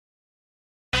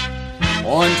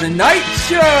On tonight's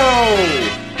show,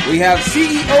 we have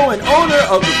CEO and owner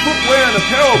of the Footwear and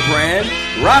Apparel brand,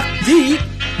 Rock Deep,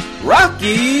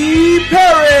 Rocky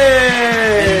Parrish.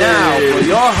 And now for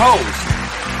your host,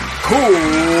 Cool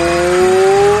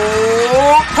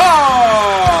Car.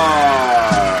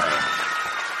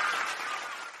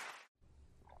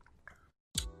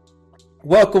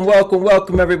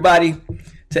 Welcome everybody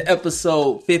to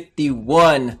episode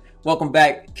 51. Welcome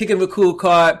back, Kicking with Cool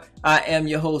Card. I am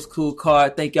your host, Cool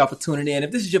Card. Thank y'all for tuning in. If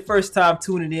this is your first time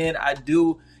tuning in, I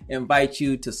do invite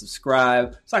you to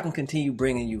subscribe so I can continue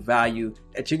bringing you value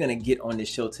that you're going to get on this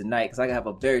show tonight, because I have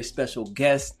a very special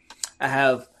guest. I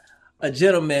have a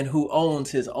gentleman who owns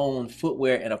his own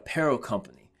footwear and apparel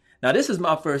company. Now, this is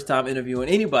my first time interviewing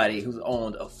anybody who's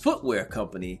owned a footwear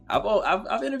company.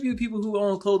 I've interviewed people who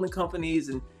own clothing companies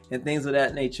and things of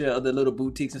that nature, other little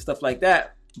boutiques and stuff like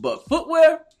that. But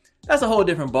footwear, that's a whole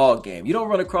different ball game. You don't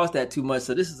run across that too much,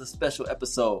 so this is a special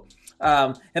episode.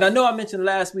 And I know I mentioned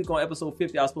last week on episode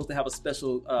 50, I was supposed to have a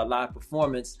special live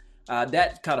performance.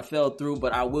 That kind of fell through,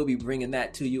 but I will be bringing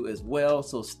that to you as well.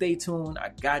 So stay tuned.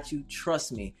 I got you.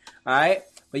 Trust me. All right.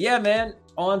 But yeah, man,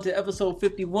 on to episode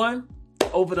 51.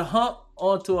 Over the hump,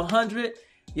 on to 100.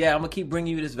 Yeah, I'm going to keep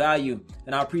bringing you this value.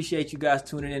 And I appreciate you guys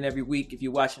tuning in every week. If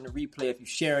you're watching the replay, if you're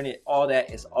sharing it, all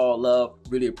that is all love.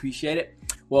 Really appreciate it.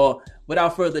 Well,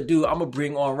 without further ado, I'm going to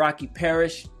bring on Rocky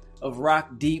Parrish of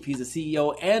Rock Deep. He's the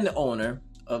CEO and the owner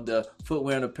of the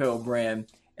Footwear and Apparel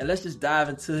brand. And let's just dive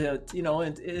into him,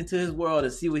 into his world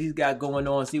and see what he's got going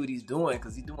on, see what he's doing,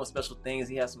 because he's doing special things.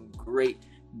 He has some great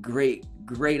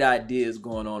ideas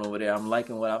going on over there. I'm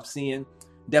liking what I'm seeing.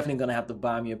 Definitely going to have to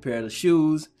buy me a pair of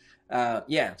shoes.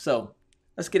 So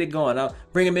let's get it going. I'll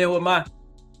bring him in with my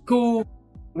cool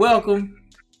welcome.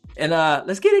 And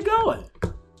let's get it going.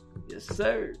 Yes,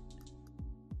 sir.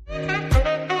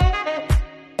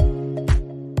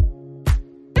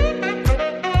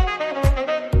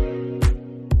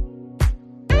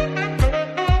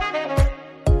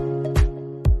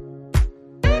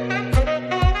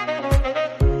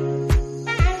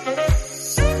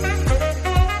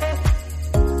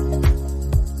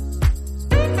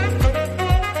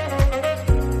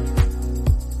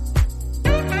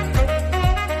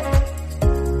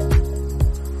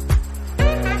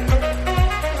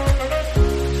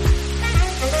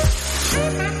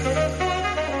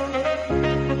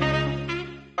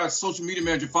 Social media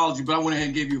manager followed you, but I went ahead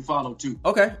and gave you a follow too.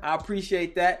 Okay, I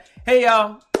appreciate that. Hey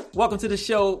y'all, welcome to the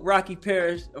show. Rocky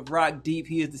Parrish of Rock Deep.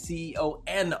 He is the CEO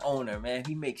and the owner, man.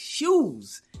 He makes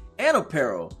shoes and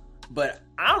apparel, but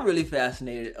I'm really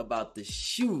fascinated about the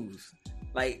shoes.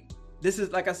 This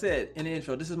is, like I said in the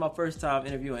intro, this is my first time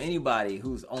interviewing anybody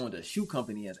who's owned a shoe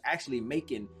company and is actually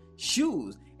making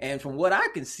shoes. And from what I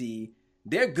can see,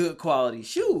 they're good quality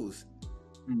shoes.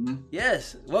 Mm-hmm.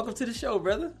 Yes, welcome to the show,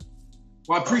 brother.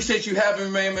 Well, I appreciate you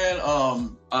having me, man.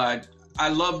 I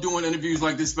love doing interviews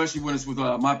like this, especially when it's with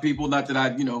my people. Not that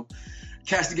I,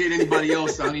 castigate anybody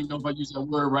else. I don't even know if I use that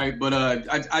word right, but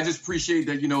I just appreciate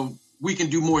that, we can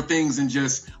do more things than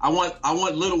just. I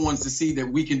want little ones to see that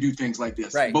we can do things like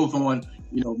this, right. Both on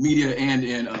media and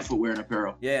in footwear and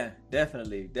apparel. Yeah,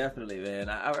 definitely, man.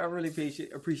 I really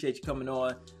appreciate you coming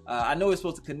on. I know we were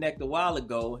supposed to connect a while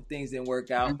ago. Things didn't work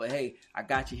out, but hey, I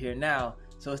got you here now.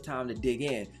 So it's time to dig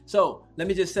in. So let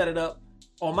me just set it up.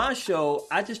 On my show,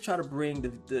 I just try to bring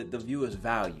the viewers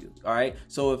value. All right.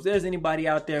 So if there's anybody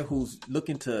out there who's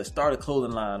looking to start a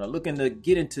clothing line or looking to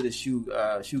get into the shoe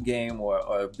game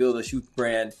or build a shoe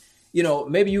brand,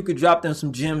 maybe you could drop them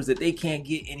some gems that they can't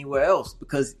get anywhere else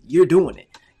because you're doing it.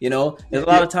 There's a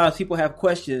lot of times people have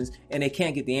questions and they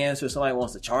can't get the answer. Somebody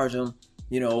wants to charge them,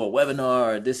 a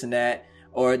webinar or this and that,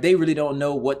 or they really don't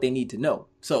know what they need to know.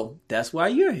 So that's why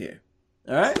you're here.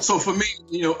 All right. So for me,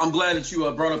 I'm glad that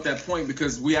you brought up that point,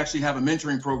 because we actually have a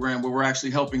mentoring program where we're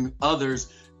actually helping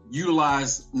others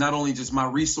utilize not only just my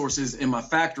resources in my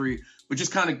factory, but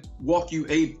just kind of walk you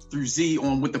A through Z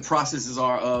on what the processes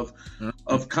are of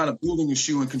kind of building a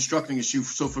shoe and constructing a shoe.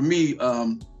 So for me,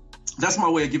 that's my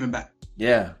way of giving back.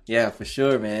 Yeah, for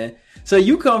sure, man. So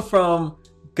you come from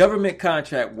government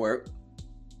contract work,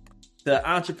 the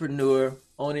entrepreneur,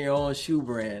 owning your own shoe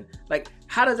brand.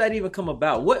 How does that even come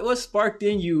about? What sparked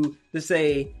in you to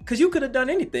say, because you could have done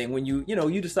anything when you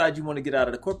decide you want to get out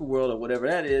of the corporate world or whatever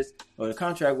that is, or the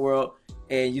contract world,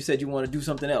 and you said you want to do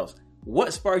something else.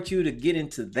 What sparked you to get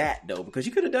into that though? Because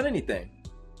you could have done anything.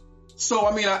 So,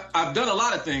 I've done a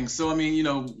lot of things. So,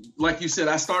 like you said,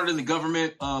 I started in the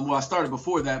government. I started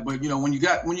before that, but when you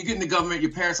get in the government,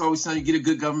 your parents always tell you get a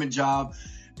good government job.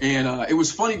 And it was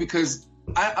funny because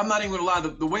I'm not even gonna lie,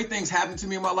 the way things happen to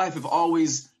me in my life have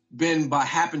always been by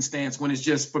happenstance when it's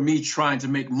just for me trying to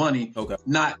make money,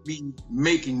 not me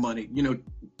making money, you know.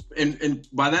 And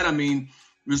by that, I mean,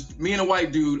 it was me and a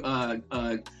white dude.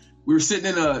 We were sitting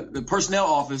in the personnel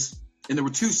office, and there were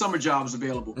 2 summer jobs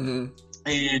available.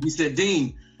 And he said,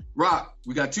 Dean, Rock,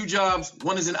 we got 2 jobs.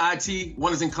 One is in IT,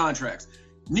 one is in contracts.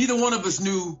 Neither one of us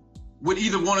knew what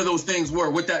either one of those things were,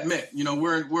 what that meant. You know,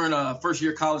 we're in first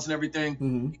year college and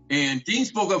everything. And Dean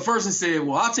spoke up first and said,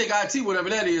 well, I'll take IT, whatever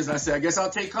that is. And I said, I guess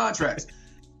I'll take contracts.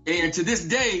 And to this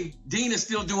day, Dean is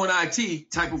still doing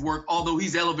IT type of work, although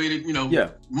he's elevated, you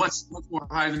know, much more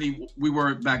higher than we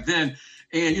were back then.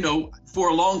 And, you know, for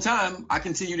a long time, I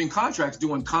continued in contracts,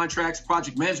 doing contracts,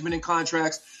 project management in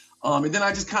contracts. And then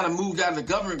I just kind of moved out of the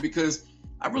government because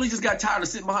I really just got tired of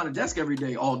sitting behind a desk every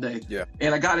day, all day.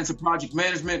 And I got into project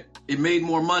management. It made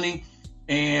more money.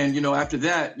 And, you know, after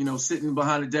that, you know, sitting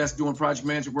behind a desk doing project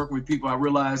management, working with people, I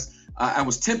realized I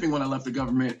was temping when I left the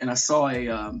government, and I saw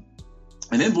an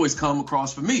invoice come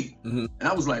across for me. And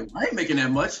I was like, I ain't making that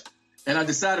much. And I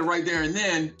decided right there and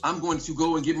then I'm going to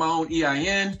go and get my own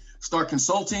EIN, start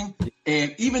consulting.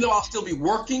 And even though I'll still be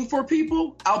working for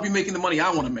people, I'll be making the money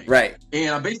I want to make. Right.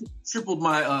 And I basically tripled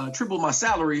my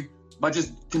salary by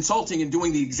just consulting and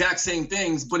doing the exact same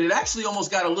things. But it actually almost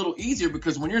got a little easier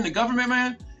because when you're in the government,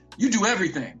 man, you do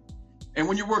everything. And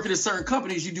when you're working at certain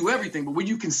companies, you do everything. But when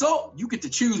you consult, you get to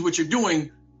choose what you're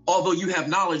doing, although you have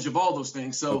knowledge of all those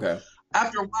things. So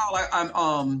after a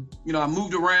while, I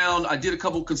moved around. I did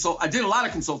I did a lot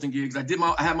of consulting gigs. I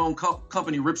had my own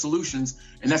company, RIP Solutions,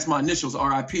 and that's my initials,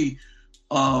 RIP.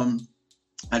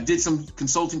 I did some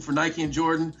consulting for Nike and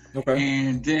Jordan,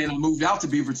 and then I moved out to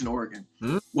Beaverton, Oregon.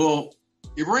 Well,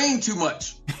 it rained too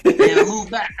much, and I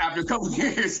moved back after a couple of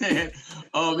years. And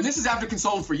this is after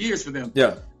consulting for years for them.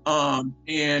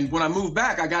 And when I moved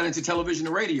back, I got into television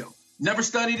and radio. Never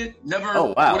studied it, never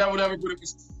whatever, but it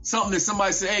was something that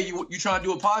somebody said, hey, you trying to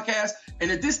do a podcast? And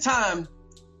at this time,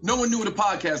 no one knew what a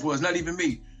podcast was, not even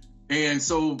me. And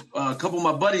so a couple of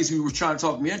my buddies who were trying to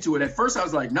talk me into it, at first I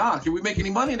was like, nah, can we make any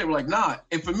money? And they were like, nah.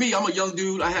 And for me, I'm a young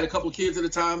dude. I had a couple of kids at the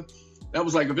time. That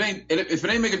was like, if it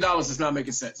ain't making dollars, it's not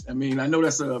making sense. I mean, I know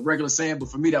that's a regular saying, but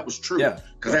for me, that was true.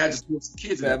 Because I had to support some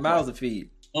kids. Had mouths to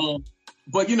feed.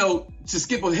 But, you know, to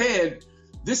skip ahead,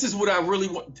 this is what I really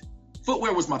want.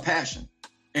 Footwear was my passion.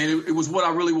 And it was what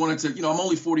I really wanted to, you know, I'm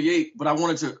only 48, but I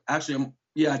wanted to, actually,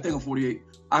 I think I'm 48.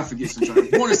 I forget sometimes.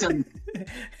 Born in 70.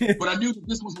 But I knew that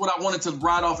this was what I wanted to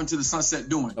ride off into the sunset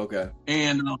doing.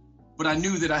 And, but I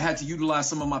knew that I had to utilize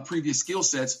some of my previous skill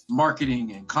sets,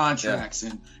 marketing and contracts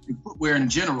and footwear in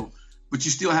general. But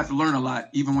you still have to learn a lot,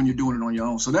 even when you're doing it on your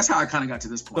own. So that's how I kind of got to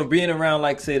this point. So being around,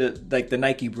 like, say, the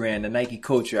Nike brand, the Nike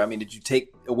culture, I mean, did you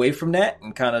take away from that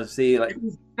and kind of see, like... It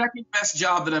was the second best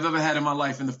job that I've ever had in my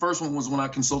life. And the first one was when I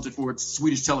consulted for a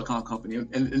Swedish telecom company.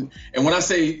 And when I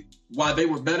say why they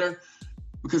were better,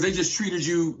 because they just treated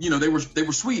you, you know, they were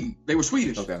Sweden. They were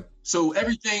Swedish. So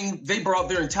everything, they brought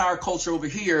their entire culture over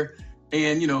here.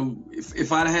 And, you know,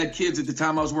 if I'd had kids at the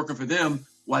time I was working for them,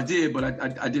 well, I did, but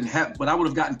I didn't have. But I would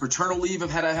have gotten paternal leave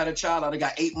if I had a child. I'd have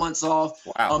got 8 months off.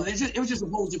 It was just a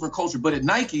whole different culture. But at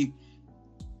Nike,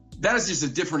 that is just a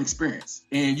different experience.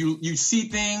 And you see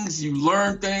things, you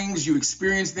learn things, you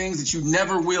experience things that you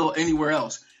never will anywhere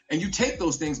else. And you take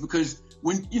those things because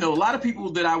when, you know, a lot of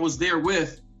people that I was there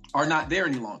with are not there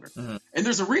any longer. And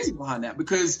there's a reason behind that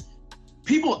because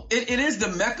people, it is the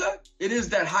Mecca. It is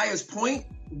that highest point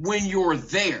when you're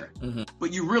there.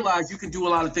 But you realize you can do a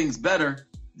lot of things better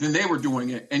than they were doing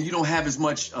it, and you don't have as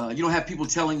much. You don't have people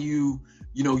telling you,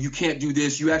 you know, you can't do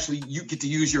this. You get to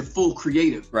use your full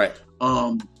creative.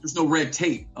 There's no red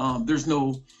tape. There's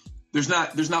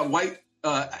not white.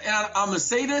 And I'm gonna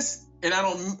say this, and I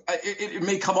don't. It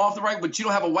may come off the right, but you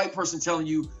don't have a white person telling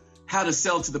you how to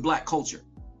sell to the black culture,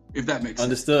 if that makes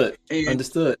sense.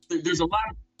 Understood. There's a lot.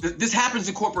 This happens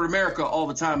in corporate America all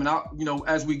the time, and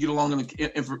as we get along in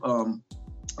the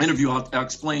interview, I'll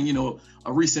explain, you know,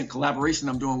 a recent collaboration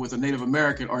I'm doing with a Native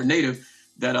American or native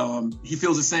that he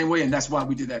feels the same way, and that's why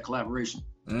we did that collaboration.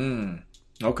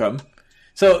 Okay.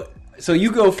 So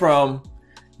you go from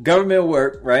government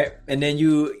work, right? And then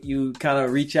you kind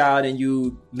of reach out and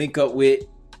you link up with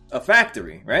a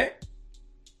factory, right?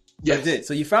 Yes. That's it.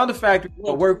 So you found a factory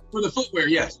that work for the footwear,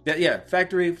 yes.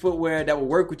 Factory footwear that will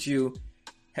work with you,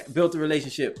 built a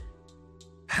relationship.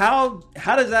 How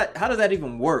does that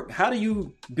even work? How do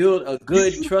you build a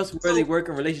good, trustworthy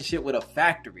working relationship with a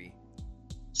factory?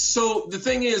 So the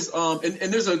thing is, and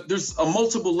there's a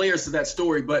multiple layers to that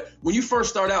story, but when you first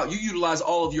start out, you utilize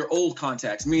all of your old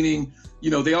contacts, meaning, you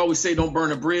know, they always say don't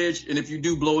burn a bridge, and if you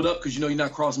do, blow it up because you know you're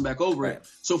not crossing back over it.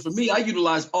 So for me, I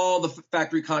utilized all the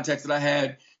factory contacts that I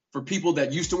had for people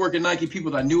that used to work at Nike,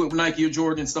 people that I knew at Nike or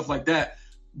Jordan and stuff like that.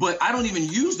 But I don't even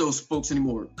use those folks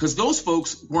anymore because those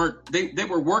folks they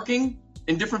were working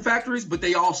in different factories, but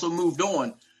they also moved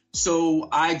on. So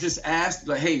I just asked,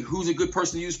 like, hey, who's a good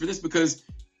person to use for this? Because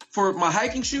for my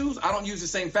hiking shoes, I don't use the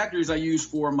same factories I use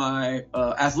for my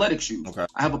athletic shoes. Okay.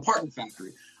 I have a partner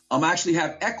factory. I actually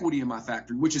have equity in my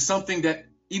factory, which is something that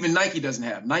even Nike doesn't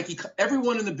have. Nike,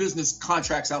 everyone in the business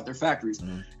contracts out their factories.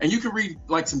 Mm-hmm. And you can read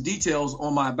like some details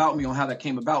on my About Me on how that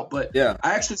came about. But yeah,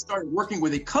 I actually started working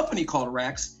with a company called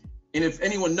Racks. And if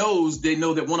anyone knows, they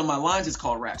know that one of my lines is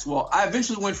called Racks. Well, I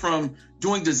eventually went from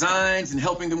doing designs and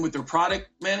helping them with their product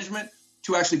management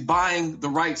to actually buying the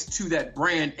rights to that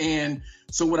brand. And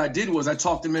so what I did was I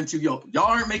talked them into, y'all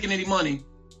aren't making any money.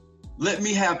 Let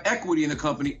me have equity in the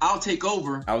company. I'll take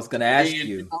over. I was going to ask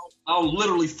you. I'll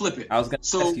literally flip it. I was going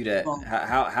to ask you that.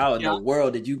 How in the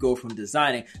world did you go from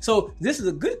designing? So this is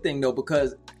a good thing, though,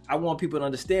 because I want people to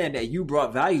understand that you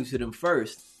brought value to them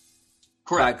first.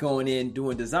 Correct. By going in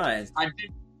doing designs.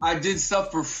 I did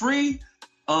stuff for free.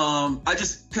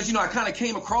 Because I kind of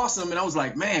came across them and I was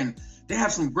like, man, they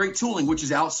have some great tooling, which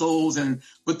is outsoles,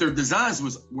 but their designs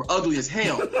were ugly as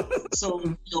hell.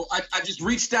 So, I just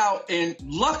reached out, and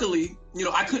luckily,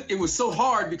 it was so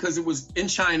hard because it was in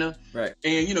China. Right.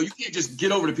 And, you can't just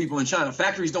get over to people in China.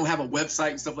 Factories don't have a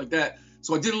website and stuff like that.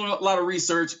 So I did a lot of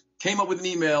research, came up with an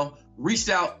email, reached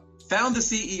out, found the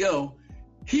CEO.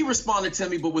 He responded to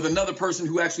me, but with another person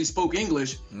who actually spoke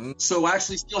English. Mm-hmm. So I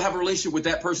actually still have a relationship with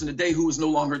that person today who is no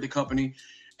longer at the company.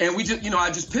 And we just,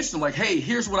 I just pitched them like, hey,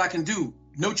 here's what I can do.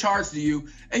 No charge to you.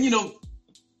 And,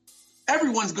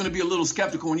 everyone's going to be a little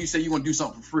skeptical when you say you want to do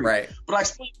something for free. Right. But I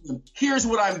explained to them, here's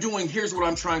what I'm doing. Here's what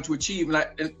I'm trying to achieve.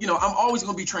 And I'm always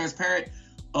going to be transparent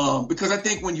because I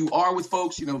think when you are with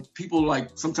folks, people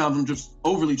sometimes I'm just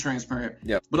overly transparent.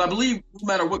 Yep. But I believe no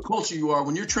matter what culture you are,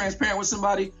 when you're transparent with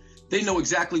somebody, they know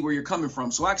exactly where you're coming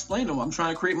from. So I explained to them, I'm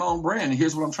trying to create my own brand, and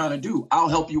here's what I'm trying to do. I'll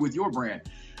help you with your brand.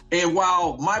 And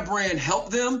while my brand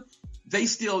helped them, they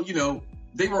still,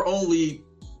 they were only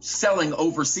selling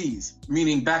overseas,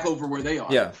 meaning back over where they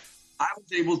are. Yeah. I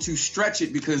was able to stretch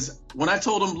it because when I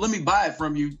told them, let me buy it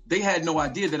from you, they had no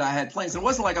idea that I had plans. And it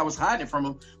wasn't like I was hiding it from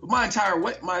them, but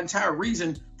my entire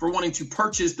reason for wanting to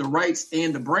purchase the rights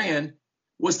and the brand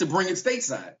was to bring it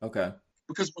stateside. Okay.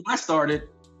 Because when I started,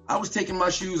 I was taking my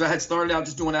shoes. I had started out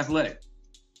just doing athletic.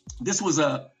 This was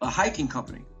a hiking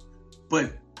company,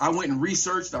 but I went and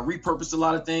researched. I repurposed a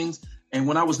lot of things. And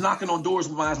when I was knocking on doors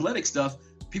with my athletic stuff,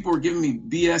 people were giving me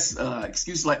BS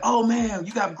excuses like, oh man,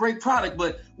 you got great product,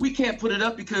 but we can't put it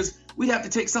up because we have to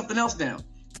take something else down.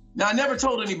 Now, I never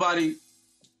told anybody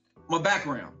my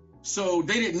background. So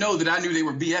they didn't know that I knew they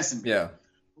were BSing me. Yeah.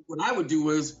 What I would do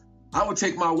was I would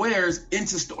take my wares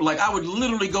into store. Like I would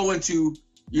literally go into,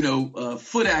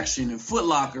 Foot Action and Foot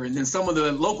Locker and then some of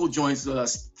the local joints,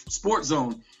 Sport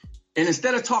Zone. And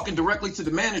instead of talking directly to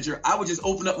the manager, I would just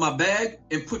open up my bag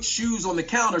and put shoes on the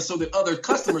counter so that other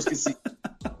customers could see.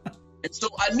 And so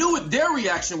I knew what their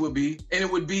reaction would be. And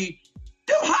it would be,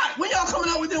 they're hot. When y'all coming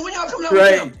out with them? When y'all coming out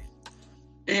with them?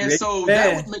 And so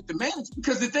that would make the manager.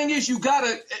 Because the thing is, you got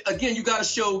to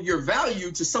show your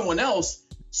value to someone else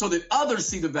so that others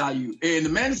see the value. And the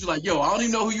manager's like, yo, I don't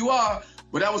even know who you are.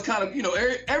 But that was kind of,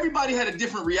 everybody had a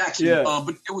different reaction. Yeah.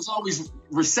 But it was always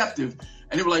receptive.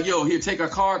 And they were like, yo, here, take our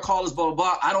card, call us, blah, blah,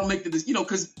 blah. I don't make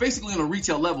because basically on a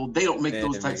retail level, they don't make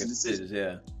those types of decisions.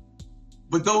 Yeah.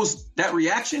 But that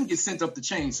reaction gets sent up the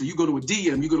chain. So you go to a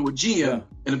DM, you go to a GM,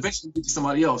 and eventually you get to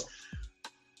somebody else.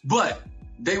 But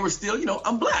they were still,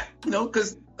 I'm black,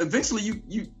 because eventually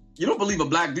you don't believe a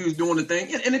black dude's doing the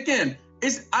thing. And again,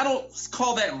 I don't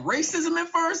call that racism at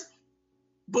first.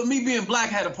 But me being black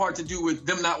had a part to do with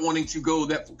them not wanting to go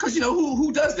that, because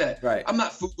who does that? Right. I'm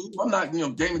not Fubu. I'm not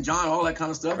Damon John, all that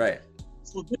kind of stuff. Right.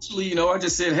 So eventually, I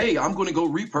just said, hey, I'm going to go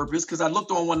repurpose because I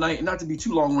looked on one night, and not to be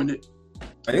too long-winded,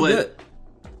 but good.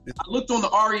 I looked on the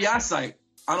REI site.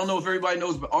 I don't know if everybody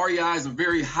knows, but REI is a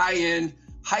very high-end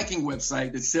hiking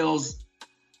website that sells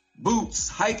boots,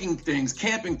 hiking things,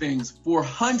 camping things for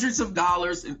hundreds of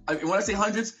dollars. And when I say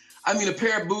hundreds, I mean a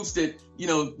pair of boots that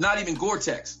not even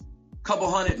Gore-Tex. Couple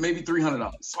 $100, maybe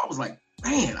 $300. So I was like,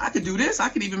 man, I could do this. I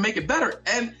could even make it better.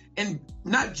 And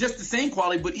not just the same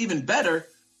quality, but even better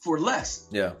for less.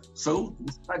 Yeah. So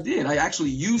I did. I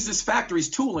actually used this factory's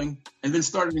tooling and then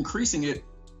started increasing it.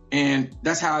 And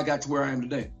that's how I got to where I am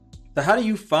today. So how do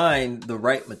you find the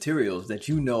right materials that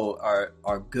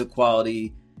are good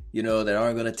quality, that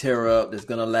aren't going to tear up, that's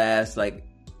going to last? Like,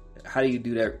 how do you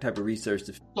do that type of research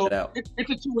to figure that out? It's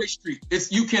a two-way street.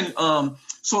 You can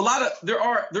so a lot of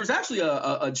there's actually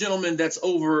a gentleman that's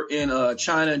over in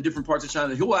China and different parts of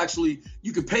China.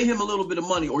 You can pay him a little bit of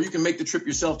money, or you can make the trip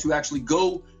yourself to actually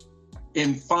go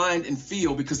and find and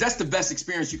feel, because that's the best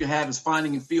experience you can have, is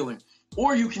finding and feeling.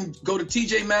 Or you can go to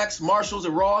TJ Maxx, Marshalls,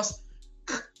 or Ross,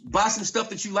 buy some stuff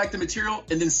that you like the material,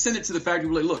 and then send it to the factory.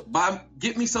 Like, look,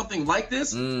 get me something like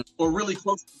this or really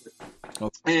close to it.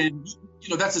 Okay. And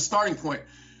that's a starting point,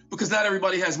 because not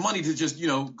everybody has money to just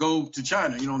go to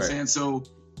China. You know what I'm saying? So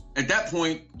at that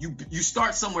point, you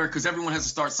start somewhere, because everyone has to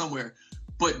start somewhere.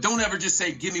 But don't ever just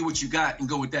say, give me what you got and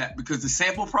go with that, because the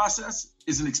sample process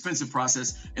is an expensive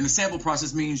process. And the sample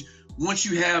process means once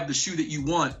you have the shoe that you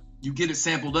want, you get it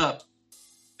sampled up,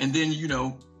 and then,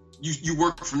 you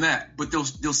work from that. But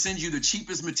they'll send you the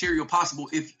cheapest material possible,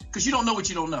 because you don't know what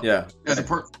you don't know. Yeah. As a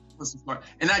person.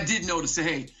 And I did know to say,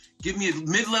 hey, give me a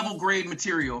mid-level grade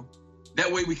material.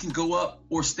 That way we can go up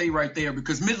or stay right there,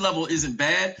 because mid-level isn't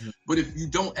bad, but if you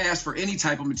don't ask for any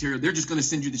type of material, they're just going to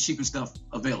send you the cheapest stuff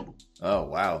available. Oh,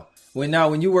 wow.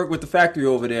 When you work with the factory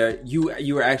over there,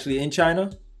 you were actually in China?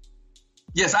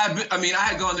 Yes, I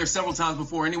had gone there several times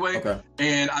before anyway, okay.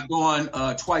 And I've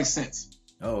gone twice since.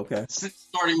 Oh, okay. Since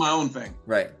starting my own thing.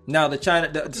 Right. Now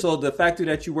so the factory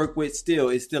that you work with is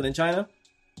still in China?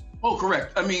 Oh,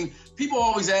 correct. I mean, people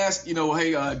always ask,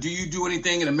 hey, do you do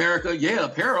anything in America? Yeah,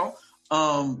 apparel.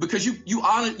 Because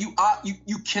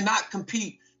you cannot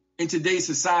compete in today's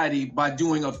society by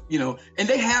doing and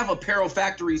they have apparel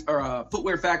factories or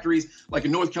footwear factories like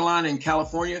in North Carolina and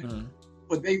California,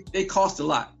 but they cost a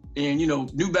lot. And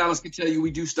New Balance can tell you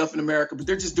we do stuff in America, but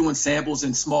they're just doing samples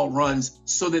and small runs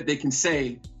so that they can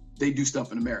say they do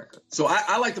stuff in America. So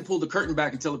I like to pull the curtain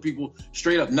back and tell the people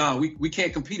straight up, nah, we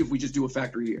can't compete if we just do a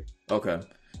factory here. Okay.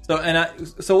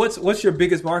 So what's your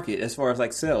biggest market as far as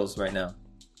like sales right now?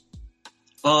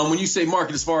 When you say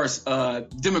market, as far as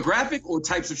demographic or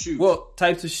types of shoes? Well,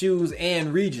 types of shoes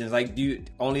and regions. Like, do you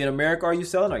only in America are you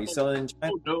selling? Are you selling in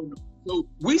China? No.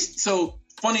 So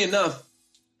funny enough,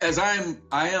 as I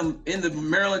am in the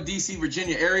Maryland, DC,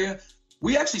 Virginia area,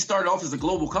 we actually started off as a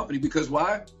global company, because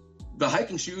why? The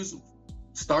hiking shoes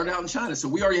started out in China, so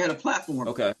we already had a platform.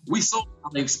 Okay. We sold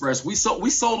on AliExpress. We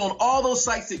sold on all those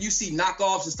sites that you see,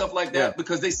 knockoffs and stuff like that,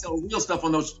 because they sell real stuff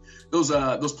on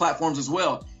those platforms as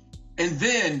well. And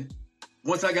then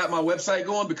once I got my website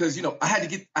going, because I had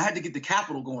to get the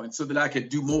capital going so that I could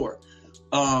do more.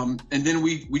 And then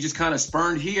we just kind of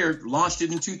spurned here, launched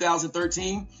it in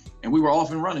 2013, and we were off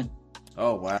and running.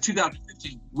 Oh wow!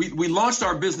 2015. We launched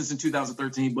our business in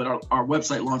 2013, but our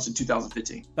website launched in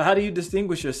 2015. But how do you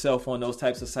distinguish yourself on those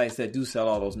types of sites that do sell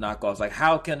all those knockoffs? Like,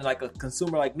 how can like a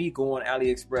consumer like me go on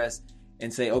AliExpress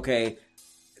and say, okay,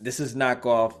 this is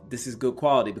knockoff, this is good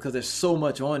quality? Because there's so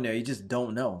much on there, you just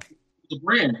don't know. The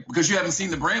brand, because you haven't seen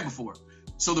the brand before.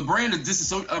 So the brand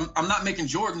I'm not making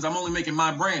Jordans, I'm only making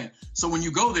my brand. So when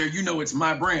you go there, it's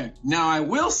my brand. Now I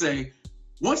will say,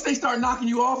 once they start knocking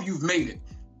you off, you've made it.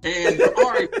 And there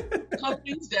are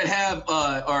companies that have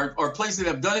or places that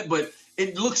have done it, but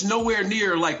it looks nowhere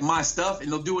near like my stuff,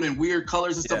 and they'll do it in weird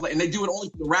colors and stuff and they do it only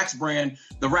for the Rax brand,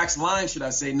 the Rax line, should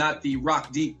I say, not the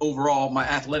Rock Deep overall, my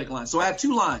athletic line. So I have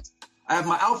two lines. I have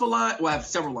my Alpha line. Well, I have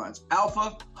several lines: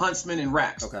 Alpha, Huntsman, and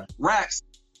Rax. Okay. Rax,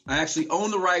 I actually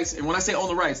own the rights, and when I say own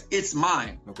the rights, it's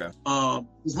mine. Okay.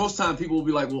 Because most time people will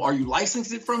be like, "Well, are you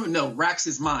licensed it from it?" No, Rax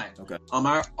is mine. Okay.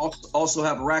 I also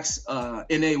have a Rax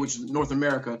NA, which is North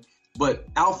America, but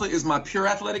Alpha is my pure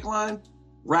athletic line.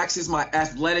 Rax is my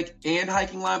athletic and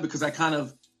hiking line, because I've kind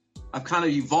of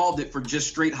evolved it for just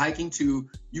straight hiking to,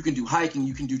 you can do hiking,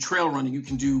 you can do trail running, you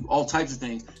can do all types of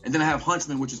things, and then I have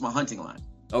Huntsman, which is my hunting line.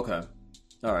 Okay.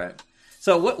 All right.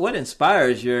 So what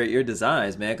inspires your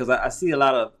designs, man? Because I see a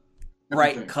lot of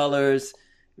bright colors,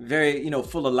 very,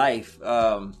 full of life.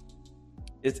 So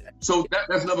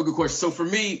that's another good question. So for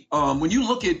me, when you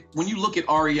look at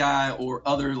REI or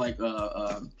other like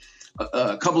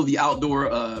a couple of the outdoor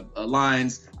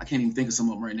lines, I can't even think of some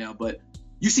of them right now, but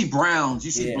you see browns, you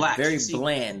see blacks, very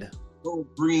bland.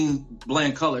 Gold, green,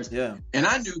 bland colors. Yeah. And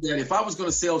I knew that if I was going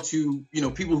to sell to,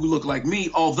 people who look like me,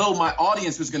 although my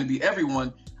audience was going to be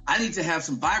everyone, I need to have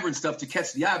some vibrant stuff to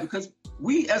catch the eye, because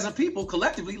we as a people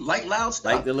collectively like loud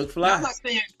stuff. Like to look fly. Now, I'm not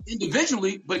saying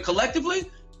individually, but collectively,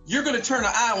 you're going to turn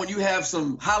an eye when you have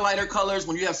some highlighter colors,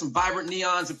 when you have some vibrant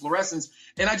neons and fluorescents.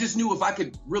 And I just knew if I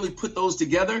could really put those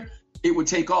together, it would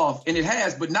take off. And it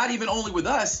has, but not even only with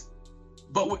us,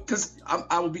 but because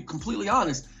I will be completely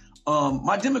honest.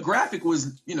 My demographic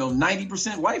was,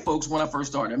 90% white folks when I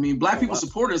first started. I mean, black people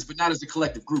support us, but not as a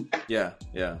collective group. Yeah,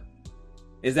 yeah.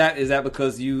 Is that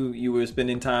because you were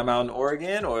spending time out in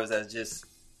Oregon, or is that just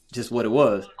just what it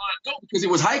was. No, because it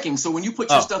was hiking. So when you put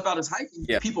your stuff out as hiking,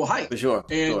 people hike. For sure.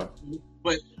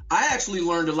 But I actually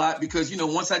learned a lot because,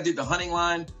 once I did the hunting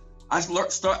line, I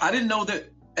didn't know that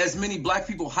as many black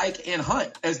people hike and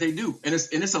hunt as they do. And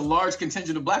it's a large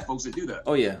contingent of black folks that do that.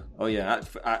 Oh, yeah.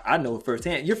 I know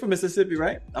firsthand. You're from Mississippi,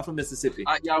 right? I'm from Mississippi.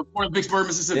 Yeah, I'm born in Vicksburg,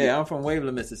 Mississippi. Yeah, I'm from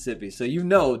Waveland, Mississippi. So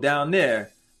down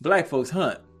there, black folks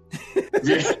hunt.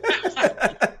 Yeah.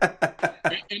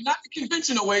 And not the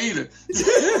conventional way either.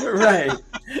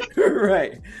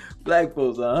 Right. Black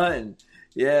folks are hunting.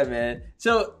 Yeah, man.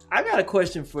 So I got a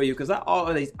question for you because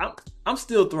I'm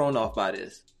still thrown off by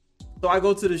this. So I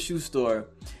go to the shoe store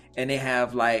and they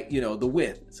have the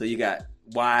width. So you got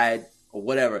wide or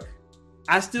whatever.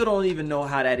 I still don't even know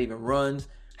how that even runs.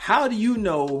 How do you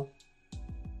know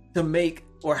to make,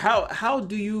 or how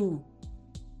can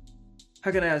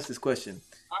I ask this question?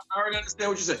 I already understand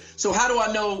what you said. So how do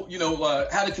I know,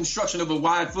 how the construction of a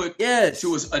wide foot? Yes.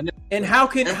 And how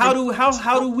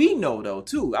do we know though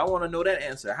too? I want to know that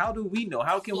answer. How do we know?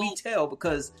 How can we tell?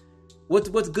 Because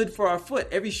what's good for our foot?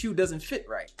 Every shoe doesn't fit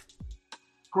right.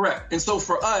 Correct. And so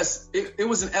for us, it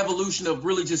was an evolution of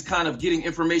really just kind of getting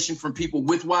information from people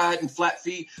with wide and flat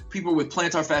feet, people with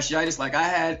plantar fasciitis like I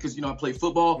had, because, I played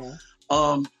football.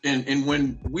 Mm-hmm. And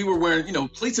when we were wearing,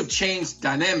 cleats have changed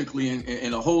dynamically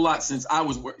and a whole lot since I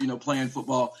was, playing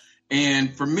football.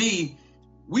 And for me,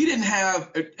 we didn't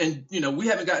have, we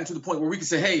haven't gotten to the point where we can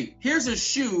say, hey, here's a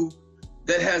shoe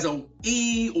that has a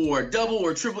E or a double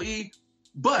or a triple E.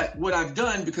 But what I've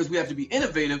done, because we have to be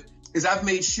innovative, is I've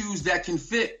made shoes that can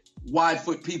fit wide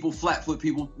foot people, flat foot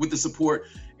people with the support.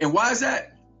 And why is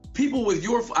that? People with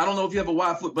I don't know if you have a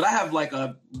wide foot, but I have like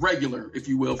a regular, if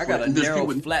you will. I got a narrow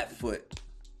flat foot.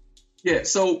 Yeah,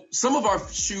 so some of our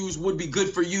shoes would be good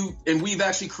for you, and we've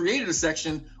actually created a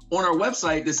section on our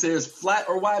website that says flat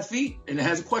or wide feet, and it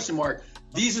has a question mark.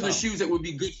 These are the shoes that would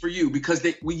be good for you because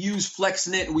we use flex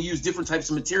knit and we use different types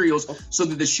of materials so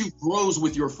that the shoe grows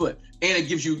with your foot and it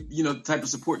gives you, the type of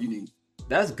support you need.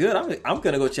 That's good. I'm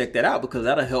going to go check that out because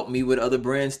that'll help me with other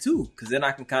brands too. Because then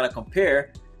I can kind of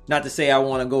compare, not to say I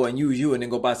want to go and use you and then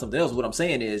go buy something else. What I'm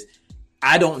saying is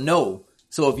I don't know.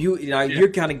 So if you're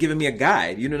kind of giving me a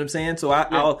guide, you know what I'm saying? So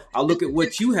I'll look at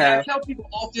what you have. I tell people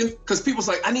often, because people's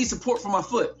like, I need support for my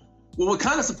foot. Well, what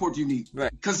kind of support do you need?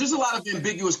 Right. Because there's a lot of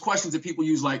ambiguous questions that people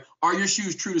use, like, are your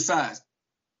shoes true to size?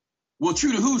 Well,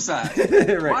 true to whose size?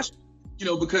 Right.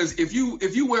 Because if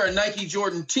you wear a Nike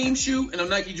Jordan team shoe and a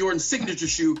Nike Jordan signature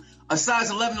shoe, a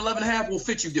size 11, 11.5 will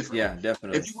fit you different. Yeah,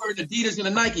 definitely. If you wear an Adidas and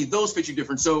a Nike, those fit you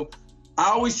different. So I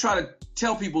always try to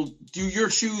tell people, do your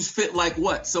shoes fit like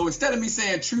what? So instead of me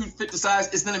saying true fit to size,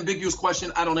 it's an ambiguous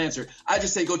question. I don't answer. I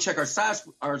just say, go check our size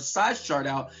chart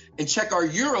out and check our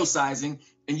Euro sizing.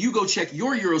 And you go check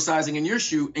your Euro sizing in your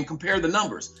shoe and compare the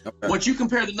numbers. Okay. Once you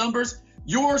compare the numbers,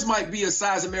 yours might be a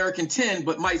size American 10,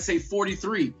 but might say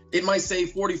 43. It might say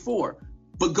 44.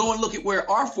 But go and look at where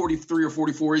our 43 or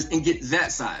 44 is and get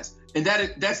that size. And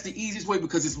that's the easiest way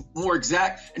because it's more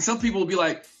exact. And some people will be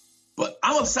like, but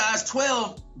I'm a size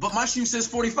 12, but my shoe says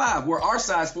 45, where our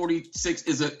size 46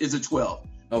 is a 12.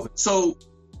 Okay. So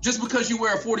just because you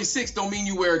wear a 46 don't mean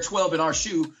you wear a 12 in our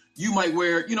shoe. You might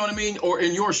wear, you know what I mean? Or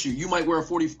in your shoe, you might wear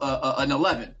an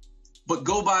 11. But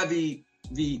go by the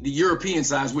European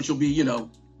size, which will be,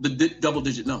 the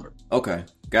double-digit number. Okay,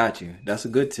 got you. That's a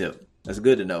good tip. That's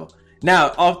good to know.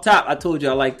 Now, off top, I told you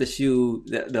I like the shoe,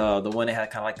 the one that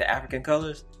had kind of like the African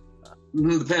colors.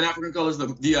 Mm-hmm, the Pan-African colors,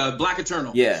 the Black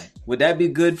Eternal. Yeah. Would that be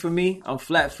good for me? I'm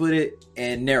flat-footed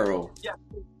and narrow. Yeah.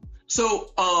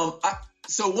 So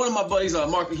one of my buddies,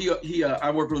 Mark,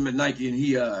 I worked with him at Nike,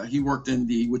 and he worked in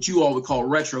what you all would call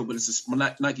retro, but it's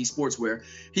a Nike sportswear.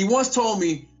 He once told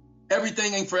me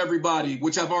everything ain't for everybody,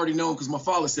 which I've already known because my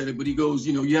father said it. But he goes,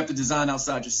 you have to design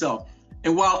outside yourself.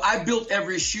 And while I built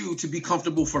every shoe to be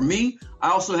comfortable for me,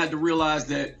 I also had to realize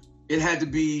that it had to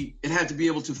be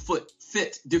able to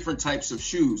fit different types of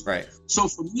shoes. Right. So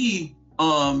for me,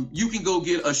 you can go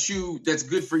get a shoe that's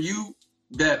good for you.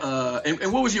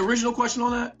 And what was the original question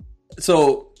on that?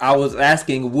 So I was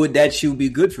asking, would that shoe be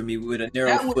good for me with a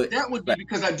narrow foot? That would be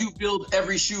because I do build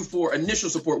every shoe for initial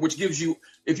support, which gives you,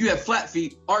 if you have flat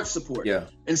feet, arch support. Yeah.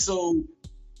 And so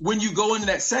when you go into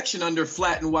that section under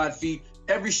flat and wide feet,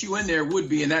 every shoe in there would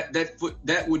be, and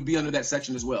that would be under that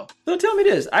section as well. So tell me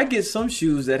this, I get some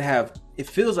shoes that it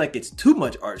feels like it's too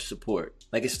much arch support.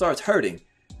 Like it starts hurting.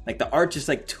 Like the arch is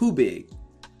like too big.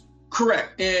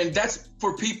 Correct. And that's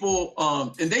for people,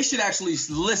 and they should actually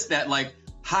list that like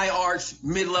high arch,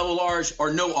 mid-level arch,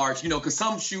 or no arch, because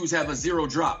some shoes have a zero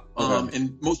drop,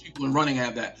 and most people in running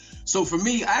have that. So for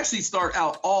me, I actually start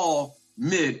out all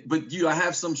mid, but I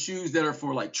have some shoes that are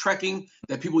for like trekking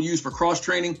that people use for cross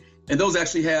training, and those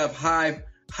actually have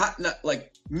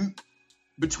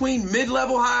between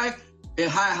mid-level high and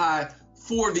high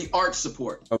for the arch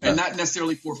support, and not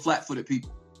necessarily for flat-footed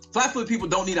people. Flat-footed people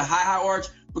don't need a high arch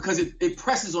because it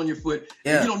presses on your foot.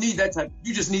 Yeah. You don't need that type.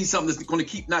 You just need something that's going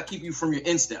to not keep you from your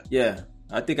instep. Yeah,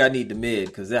 I think I need the mid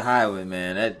because that high one,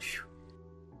 man.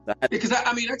 Because I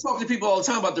talk to people all the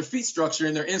time about their feet structure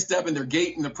and their instep and their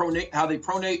gait and their pronate, how they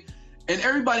pronate, and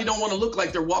everybody don't want to look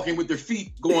like they're walking with their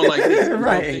feet going like this.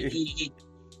 Right.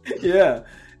 Yeah,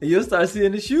 and you'll start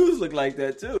seeing the shoes look like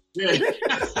that too.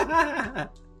 Yeah.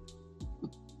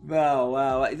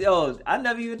 Wow. Yo, I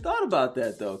never even thought about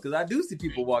that though, because I do see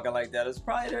people walking like that. It's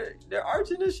probably they're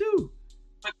arching the shoe.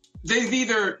 They've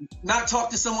either not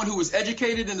talked to someone who was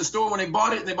educated in the store when they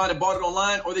bought it, and they might have bought it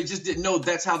online, or they just didn't know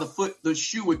that's how the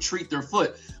shoe would treat their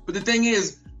foot. But the thing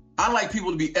is, I like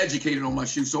people to be educated on my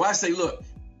shoe. So I say, look,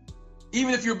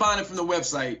 even if you're buying it from the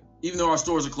website, even though our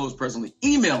stores are closed presently,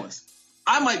 email us.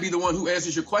 I might be the one who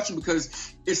answers your question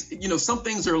because it's, some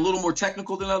things are a little more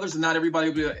technical than others and not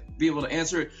everybody will be able to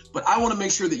answer it. But I want to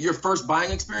make sure that your first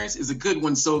buying experience is a good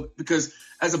one. So because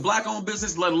as a Black-owned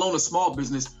business, let alone a small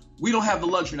business, we don't have the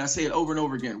luxury, and I say it over and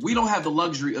over again, we don't have the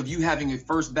luxury of you having a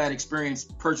first bad experience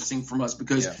purchasing from us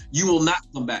because you will not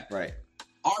come back. Right.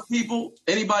 Our people,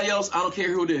 anybody else, I don't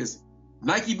care who it is.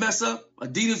 Nike mess up,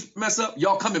 Adidas mess up,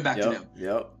 y'all coming back to them.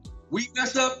 Yep. We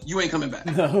messed up, you ain't coming back.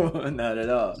 No, not at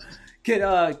all.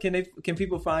 Can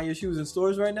people find your shoes in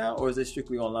stores right now, or is it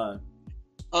strictly online?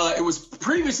 It was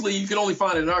previously you could only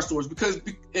find it in our stores because,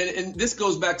 and this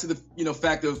goes back to the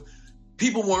fact of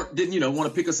people didn't want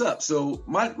to pick us up. So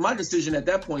my decision at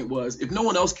that point was, if no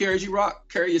one else carries you,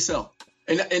 Rock, carry yourself.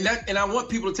 And I want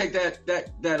people to take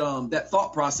that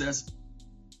thought process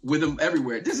with them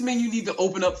everywhere. It doesn't mean you need to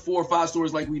open up 4 or 5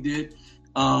 stores like we did,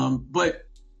 but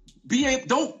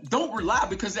don't rely,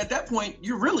 because at that point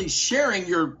you're really sharing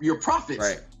your profits.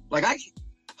 Right. Like I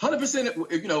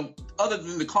 100%, other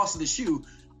than the cost of the shoe,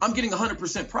 I'm getting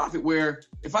 100% profit. Where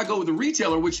if I go with a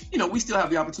retailer, which we still have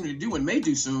the opportunity to do and may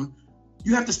do soon,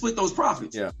 you have to split those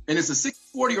profits. Yeah. And it's a 60-40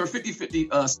 or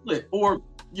 50-50 split, or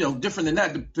different than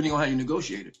that depending on how you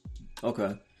negotiate it.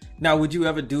 Okay. Now, would you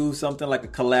ever do something like a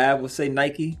collab with, say,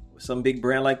 Nike or some big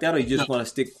brand like that, or you just want to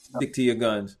stick to your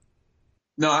guns?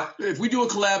 No, if we do a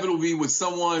collab, it'll be with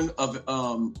someone of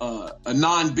a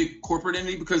non-big corporate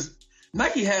entity, because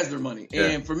Nike has their money. Yeah.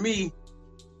 And for me,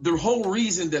 the whole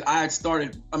reason that I had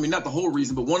started, not the whole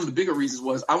reason, but one of the bigger reasons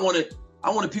was I wanted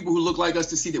people who look like us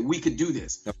to see that we could do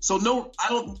this. Yep. So no, I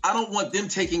don't want them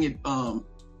taking it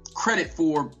credit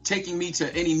for taking me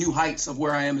to any new heights of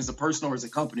where I am as a person or as a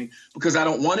company, because I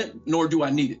don't want it, nor do I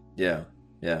need it. Yeah.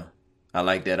 I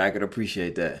like that. I could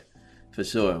appreciate that. For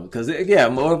sure, because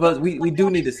more of us we do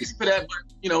need to see for that, but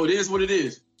it is what it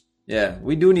is. Yeah,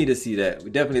 we do need to see that. We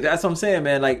definitely. That's what I'm saying,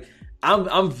 man. Like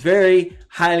I'm very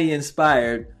highly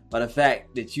inspired by the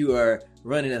fact that you are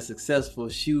running a successful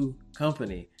shoe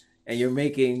company and you're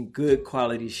making good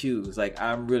quality shoes. Like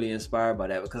I'm really inspired by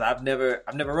that, because I've never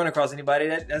run across anybody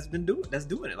that's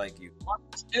doing it like you.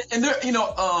 And there,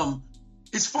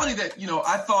 it's funny that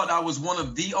I thought I was one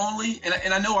of the only,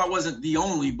 and I know I wasn't the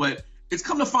only, but it's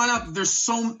come to find out that there's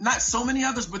not so many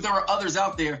others, but there are others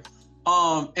out there.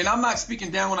 And I'm not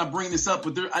speaking down when I bring this up,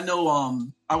 but I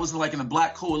know I was like in a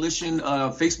Black Coalition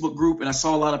Facebook group, and I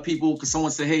saw a lot of people, because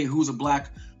someone said, hey, who's a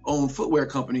Black-owned footwear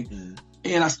company? Mm.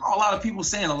 And I saw a lot of people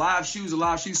saying alive shoes.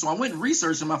 So I went and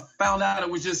researched them. I found out it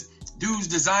was just dudes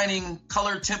designing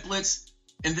color templates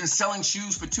and then selling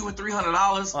shoes for $200 and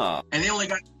 $300, and they only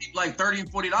got like $30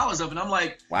 and $40 of it. I'm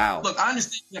like, wow. Look, I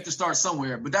understand you have to start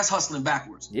somewhere, but that's hustling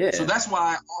backwards. Yeah. So that's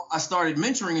why I started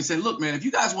mentoring and said, look, man, if you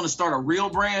guys want to start a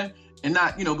real brand and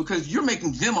not, because you're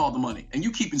making them all the money and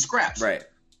you keeping scraps, right?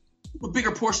 A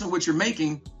bigger portion of what you're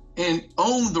making and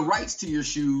own the rights to your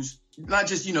shoes, not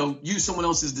just use someone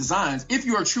else's designs. If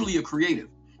you are truly a creative,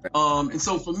 right. And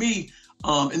so for me.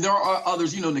 And there are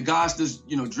others, Nagash does,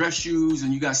 dress shoes,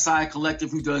 and you got Sai Collective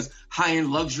who does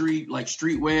high-end luxury, like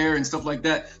streetwear and stuff like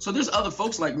that. So there's other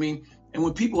folks like me. And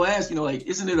when people ask,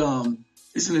 isn't it a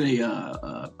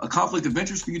conflict of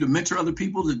interest for you to mentor other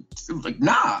people? Like,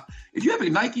 nah. If you have a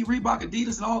Nike, Reebok,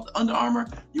 Adidas, and all Under Armour,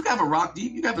 you can have a Rock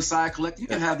Deep, you can have a Sai Collective, you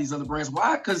can have these other brands.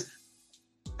 Why? Because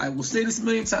I will say this a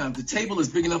million times: the table is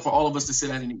big enough for all of us to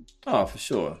sit at and eat. Oh, for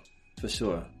sure. For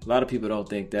sure. A lot of people don't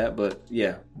think that, but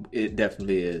yeah, it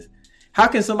definitely is. How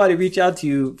can somebody reach out to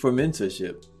you for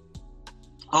mentorship?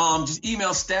 Just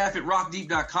email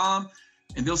staff@rockdeep.com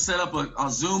and they'll set up a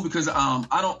Zoom, because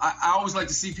I always like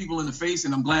to see people in the face,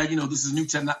 and I'm glad, this is new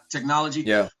technology.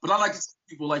 Yeah. But I like to see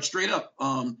people like straight up.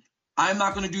 I'm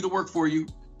not going to do the work for you.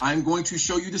 I'm going to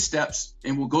show you the steps,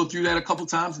 and we'll go through that a couple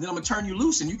times, and then I'm going to turn you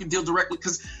loose, and you can deal directly.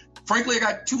 Because, frankly, I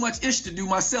got too much ish to do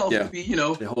myself. Yeah. To be,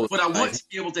 but I want to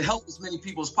be able to help as many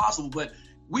people as possible. But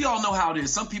we all know how it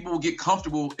is. Some people will get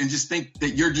comfortable and just think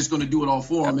that you're just going to do it all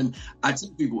for them. And I tell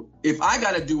people, if I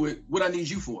got to do it, what I need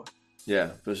you for?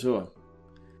 Yeah, for sure.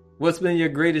 What's been your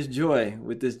greatest joy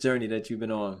with this journey that you've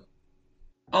been on?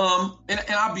 And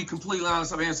I'll be completely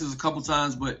honest, I've answered this a couple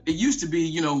times, but it used to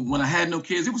be, when I had no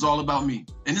kids, it was all about me.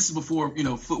 And this is before,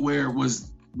 footwear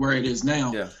was where it is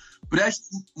now. Yeah. But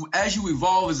as you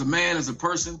evolve as a man, as a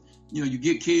person, you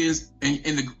get kids,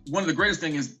 and one of the greatest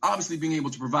things is obviously being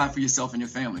able to provide for yourself and your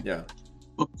family. Yeah.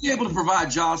 But being able to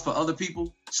provide jobs for other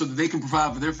people so that they can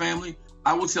provide for their family,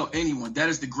 I will tell anyone that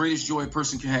is the greatest joy a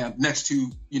person can have next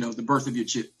to, the birth of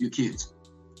your kids.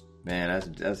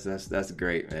 Man, that's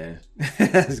great, man.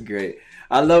 That's great.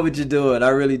 I love what you're doing. I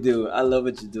really do. I love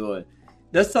what you're doing.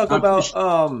 Let's talk about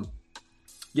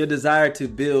your desire to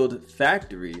build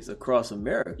factories across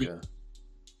America.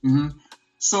 Mm-hmm.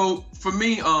 So for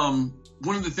me,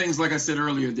 one of the things, like I said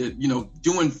earlier, that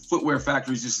doing footwear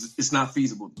factories it's not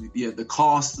feasible. The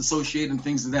costs associated and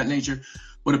things of that nature.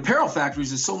 But apparel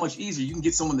factories is so much easier. You can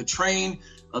get someone to train.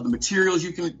 The materials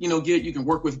you can, get. You can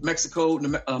work with Mexico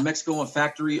on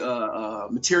factory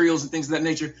materials and things of that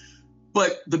nature.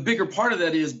 But the bigger part of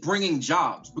that is bringing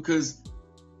jobs, because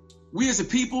we as a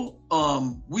people,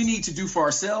 we need to do for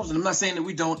ourselves. And I'm not saying that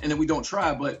we don't and that we don't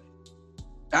try, but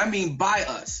I mean by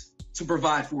us to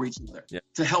provide for each other,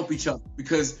 to help each other,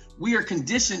 because we are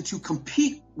conditioned to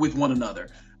compete with one another.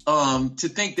 To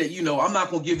think that, I'm not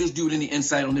going to give this dude any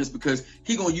insight on this because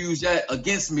he going to use that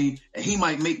against me and he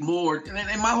might make more.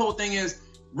 And my whole thing is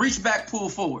reach back, pull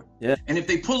forward. Yeah. And if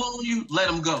they pull on you, let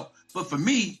them go. But for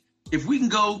me, if we can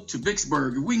go to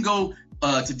Vicksburg, if we can go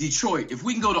to Detroit, if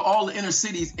we can go to all the inner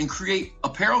cities and create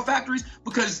apparel factories,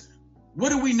 because what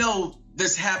do we know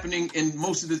that's happening in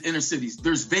most of the inner cities?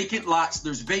 There's vacant lots,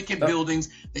 there's vacant buildings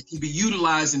that can be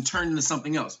utilized and turned into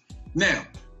something else. Now,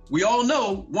 we all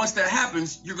know once that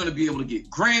happens, you're going to be able to get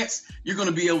grants. You're going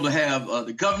to be able to have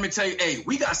the government tell you, hey,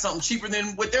 we got something cheaper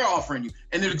than what they're offering you.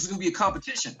 And there's going to be a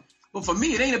competition. But for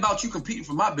me, it ain't about you competing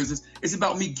for my business. It's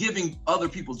about me giving other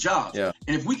people jobs. Yeah.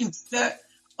 And if we can do that,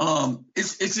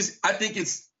 it's just, I think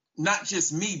it's not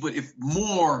just me, but if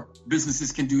more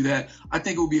businesses can do that, I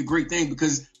think it would be a great thing,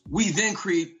 because we then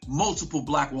create multiple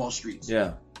Black Wall Streets.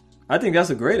 Yeah. I think that's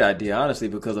a great idea, honestly,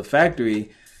 because a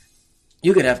factory,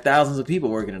 you could have thousands of people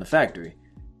working in a factory.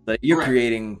 Like you're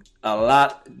creating a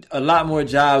lot more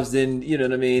jobs than, you know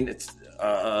what I mean? It's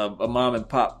a mom and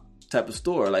pop type of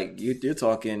store. Like you're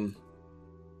talking.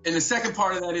 And the second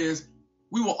part of that is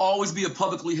we will always be a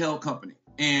publicly held company.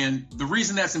 And the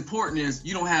reason that's important is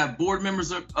you don't have board members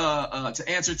to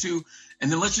answer to.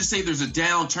 And then let's just say there's a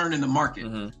downturn in the market.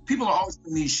 Mm-hmm. People are always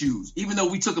in these shoes. Even though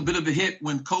we took a bit of a hit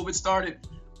when COVID started,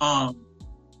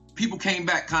 people came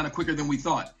back kind of quicker than we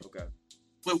thought. Okay.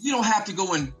 But we don't have to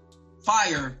go and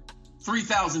fire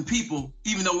 3,000 people,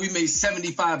 even though we made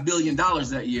 $75 billion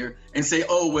that year, and say,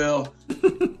 oh, well,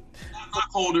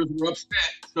 stockholders were upset,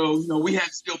 so, we had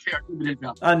to still pay our dividends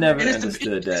out. I never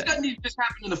understood that. It doesn't even just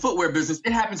happen in the footwear business.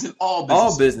 It happens in all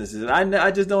businesses. All businesses. I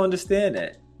just don't understand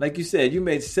that. Like you said, you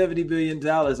made $70 billion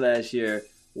last year.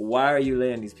 Why are you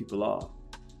laying these people off?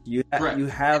 You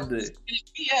have the...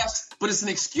 Yes, but it's an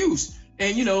excuse.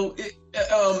 And,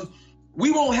 we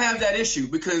won't have that issue,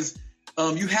 because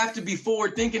you have to be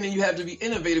forward thinking and you have to be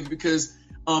innovative, because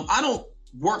I don't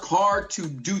work hard to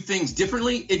do things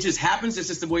differently. It just happens. It's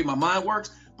just the way my mind works.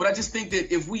 But I just think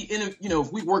that if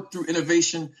we work through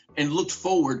innovation and looked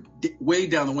forward way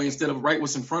down the way instead of right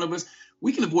what's in front of us,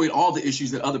 we can avoid all the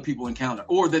issues that other people encounter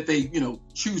or that they,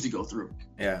 choose to go through.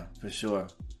 Yeah, for sure.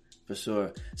 For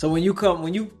sure. So when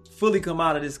you fully come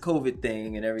out of this COVID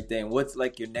thing and everything, what's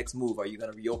like your next move? Are you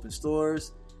going to reopen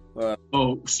stores?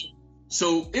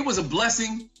 So it was a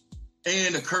blessing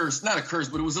and a curse. Not a curse,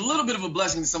 but it was a little bit of a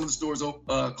blessing that some of the stores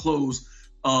closed.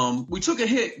 We took a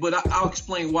hit, but I'll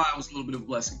explain why it was a little bit of a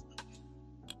blessing.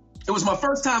 It was my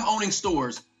first time owning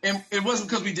stores, and it wasn't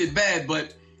because we did bad,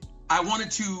 but I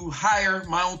wanted to hire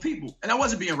my own people. And I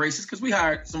wasn't being racist, because we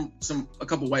hired a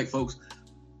couple white folks.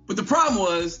 But the problem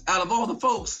was, out of all the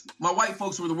folks, my white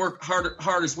folks were the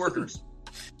hardest workers.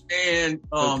 And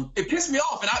it pissed me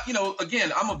off. And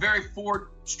again, I'm a very forward,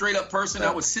 straight up person.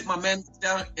 I would sit my men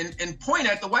down and point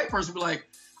at the white person, be like,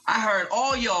 I hired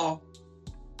all y'all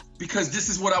because this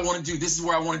is what I want to do. This is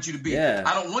where I wanted you to be. Yeah.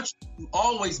 I don't want you to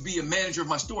always be a manager of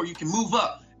my store. You can move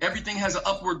up. Everything has an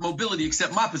upward mobility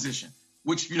except my position,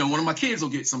 which, one of my kids will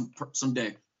get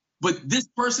someday. But this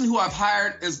person who I've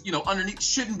hired as, underneath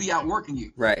shouldn't be outworking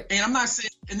you. Right. And I'm not saying,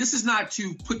 and this is not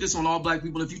to put this on all black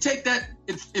people. If you take that,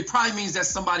 it probably means that's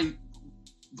somebody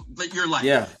that you're like.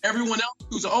 Yeah. Everyone else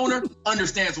who's an owner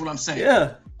understands what I'm saying.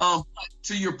 Yeah.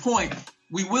 To your point,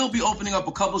 we will be opening up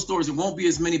a couple stores. It won't be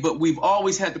as many, but we've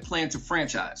always had the plan to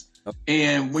franchise. Okay.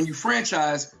 And when you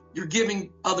franchise, you're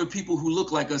giving other people who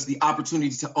look like us the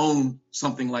opportunity to own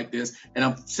something like this. And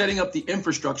I'm setting up the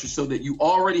infrastructure so that you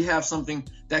already have something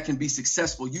that can be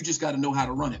successful. You just got to know how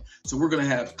to run it. So we're going to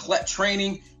have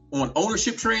training on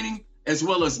ownership training as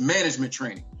well as management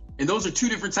training. And those are two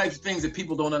different types of things that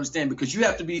people don't understand, because you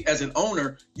have to be, as an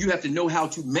owner, you have to know how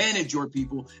to manage your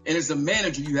people. And as a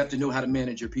manager, you have to know how to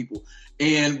manage your people.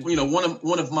 And,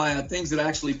 one of my things that I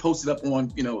actually posted up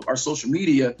on, our social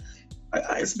media,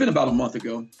 it's been about a month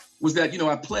ago, was that,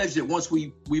 I pledged that once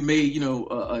we made,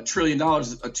 $1 trillion, a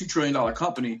 $2 trillion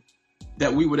company,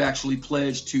 that we would actually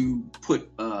pledge to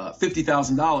put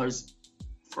 $50,000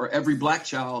 for every black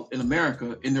child in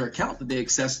America in their account that they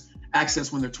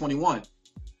access when they're 21.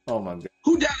 Oh my God.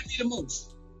 Who doubted me the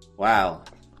most? Wow.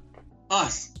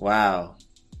 Us. Wow.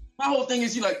 My whole thing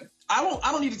is, I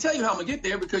don't need to tell you how I'm gonna get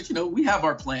there, because we have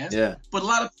our plans. Yeah. But a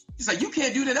lot of it's like, you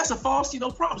can't do that. That's a false,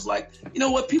 promise. Like,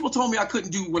 what? People told me I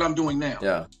couldn't do what I'm doing now.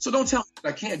 Yeah. So don't tell me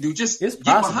what I can't do. Just it's get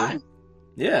possible. behind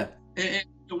me. Yeah.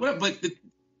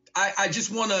 I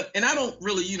just want to, and I don't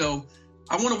really,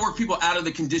 I want to work people out of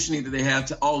the conditioning that they have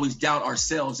to always doubt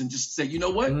ourselves and just say, you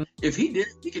know what? Mm-hmm. If he did,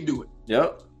 he can do it.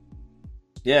 Yep.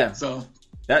 Yeah. So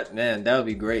that would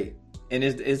be great. And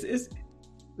it's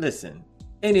listen,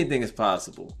 anything is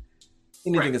possible.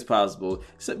 Anything is possible.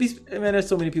 So, there's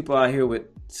so many people out here with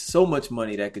so much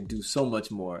money that could do so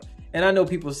much more. And I know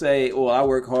people say, "Oh, I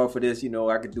work hard for this.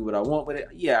 I could do what I want with it."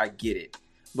 Yeah, I get it.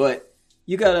 But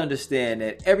you got to understand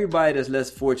that everybody that's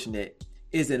less fortunate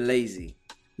isn't lazy.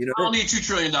 I don't need $2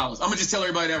 trillion. I'm gonna just tell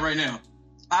everybody that right now.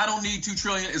 I don't need $2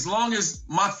 trillion. As long as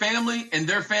my family and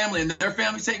their family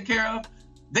taken care of,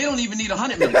 they don't even need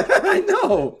 $100 million. I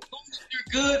know.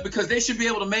 They're good, because they should be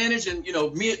able to manage. And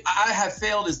I have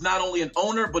failed as not only an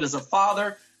owner, but as a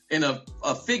father and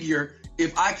a figure,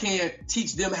 if I can't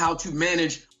teach them how to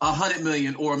manage $100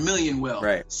 million or $1 million well.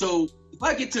 Right. So if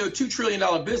I get to a $2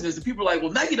 trillion business, and people are like,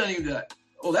 well, Nike doesn't even do that.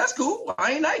 Oh, that's cool.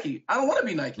 I ain't Nike. I don't want to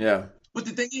be Nike. Yeah. But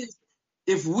the thing is,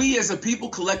 if we as a people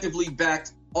collectively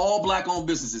backed all black-owned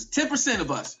businesses, 10% of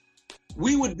us,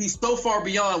 we would be so far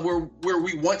beyond where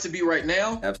we want to be right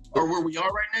now. Absolutely. Or where we are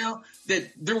right now,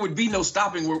 that there would be no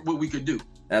stopping what we could do.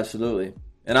 Absolutely.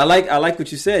 And I like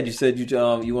what you said. You said you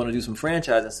want to do some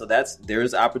franchising, so there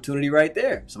is opportunity right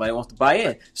there. Somebody wants to buy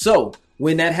in. So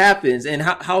when that happens, and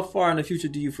how far in the future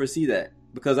do you foresee that?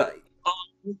 Because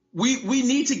we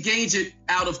need to gauge it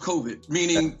out of COVID,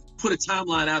 meaning put a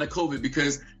timeline out of COVID,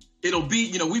 because it'll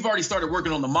be, we've already started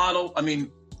working on the model. I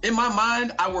mean, in my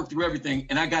mind, I work through everything,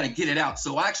 and I got to get it out.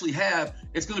 So I actually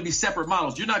it's going to be separate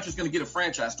models. You're not just going to get a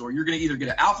franchise store. You're going to either get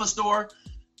an Alpha store,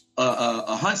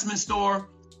 a Huntsman store,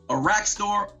 a Rack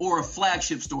store, or a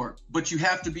flagship store. But you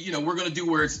have to be, we're going to do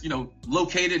where it's,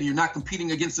 located, and you're not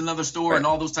competing against another store. Right. And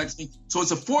all those types of things. So it's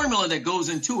a formula that goes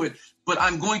into it, but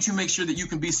I'm going to make sure that you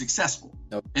can be successful.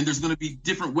 Nope. And there's going to be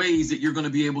different ways that you're going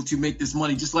to be able to make this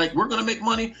money, just like we're going to make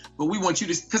money, but we want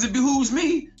you to, because it behooves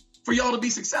me for y'all to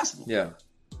be successful. Yeah.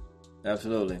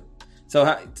 Absolutely.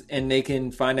 So, and they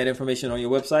can find that information on your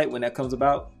website when that comes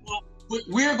about? Well,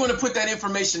 we're going to put that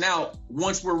information out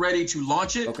once we're ready to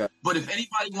launch it. Okay. But if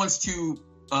anybody wants to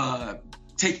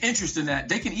take interest in that,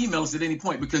 they can email us at any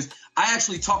point, because I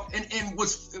actually talk. And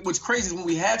what's crazy is when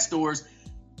we had stores,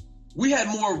 we had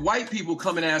more white people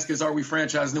come and ask us, are we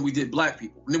franchising, than we did black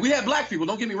people. And we had black people,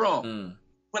 don't get me wrong.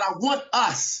 But I want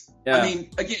us. Yeah. I mean,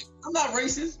 again, I'm not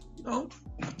racist,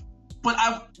 but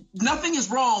nothing is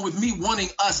wrong with me wanting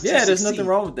us to succeed. There's nothing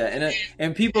wrong with that.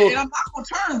 And people... And I'm not going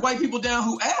to turn white people down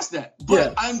who ask that.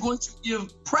 But I'm going to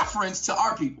give preference to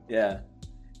our people. Yeah.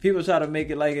 People try to make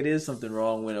it like it is something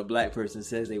wrong when a black person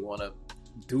says they want to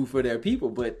do for their people.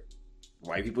 But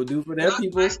white people do for their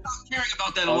people. I stopped caring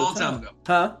about that a long time ago.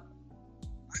 Huh?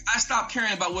 I stopped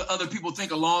caring about what other people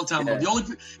think a long time ago.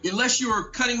 Unless you're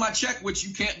cutting my check, which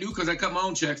you can't do because I cut my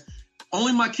own checks,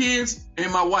 only my kids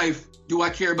and my wife do I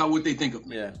care about what they think of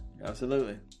me. Yeah,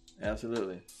 absolutely.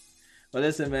 Absolutely. Well,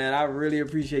 listen, man, I really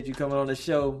appreciate you coming on the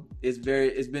show. It's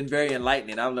been very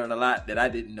enlightening. I've learned a lot that I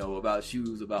didn't know about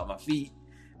shoes, about my feet.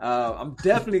 I'm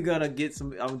definitely gonna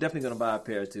buy a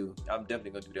pair too. I'm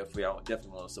definitely gonna do that for you. I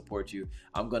definitely want to support you.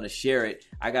 I'm gonna share it.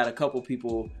 I got a couple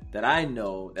people that I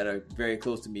know that are very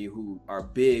close to me who are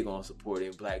big on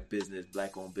supporting black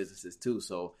owned businesses too.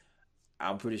 So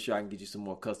I'm pretty sure I can get you some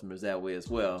more customers that way as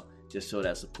well. Just show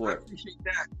that support. I appreciate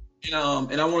that. And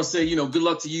I want to say, good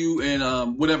luck to you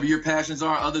and whatever your passions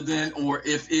are, other than, or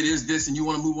if it is this and you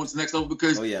want to move on to the next level.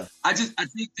 Because I think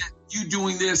that you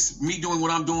doing this, me doing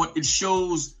what I'm doing, it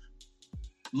shows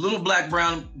little black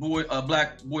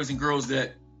boys and girls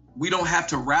that we don't have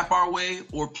to rap our way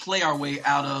or play our way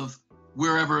out of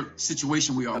wherever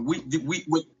situation we are.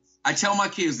 I tell my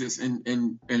kids this,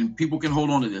 and people can hold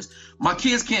on to this. My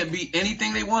kids can't be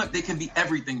anything they want. They can be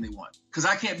everything they want. Because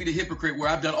I can't be the hypocrite where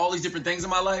I've done all these different things in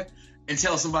my life and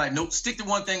tell somebody, nope, stick to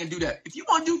one thing and do that. If you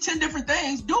want to do 10 different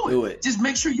things, do it. Just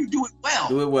make sure you do it well.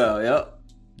 Do it well, yep.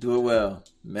 Do it well.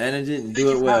 Manage it and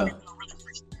do it well.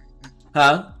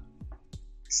 Huh?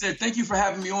 Said thank you for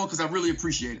having me on because I really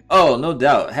appreciate it. Oh, no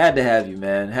doubt. Had to have you,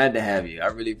 man. Had to have you. I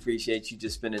really appreciate you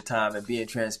just spending time and being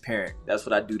transparent. That's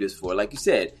what I do this for. Like you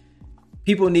said,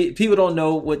 people don't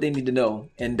know what they need to know,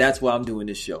 and that's why I'm doing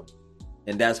this show.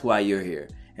 And that's why you're here.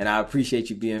 And I appreciate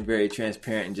you being very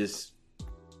transparent and just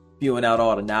spewing out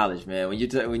all the knowledge, man. When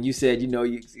you said,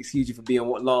 you excuse you for being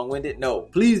long-winded, no,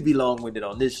 please be long-winded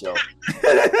on this show.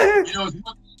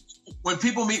 When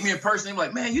people meet me in person, they're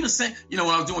like, man, you the same. When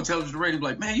I was doing television and radio, they're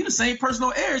like, man, you the same person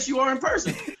on air as you are in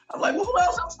person. I'm like, well, who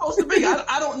else I'm supposed to be?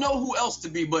 I don't know who else to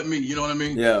be but me. You know what I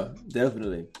mean? Yeah,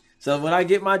 definitely. So when I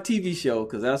get my TV show,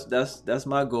 because that's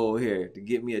my goal here, to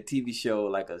get me a TV show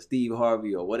like a Steve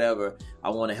Harvey or whatever. I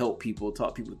want to help people,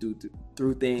 talk people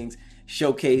through things,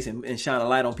 showcase and shine a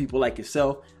light on people like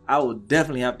yourself. I will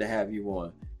definitely have to have you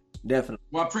on. Definitely.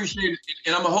 Well, I appreciate it,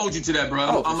 and I'm gonna hold you to that, bro.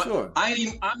 Oh, for sure.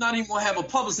 I'm not even gonna have a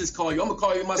publicist call you. I'm gonna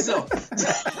call you myself.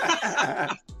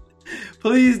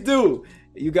 Please do.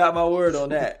 You got my word on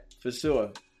that, for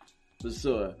sure. For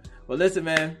sure. Well, listen,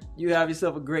 man, you have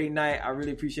yourself a great night. I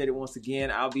really appreciate it once again.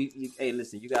 Hey,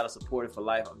 listen, you got to support it for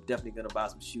life. I'm definitely going to buy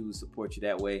some shoes, support you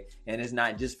that way. And it's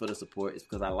not just for the support. It's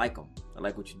because I like them. I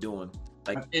like what you're doing.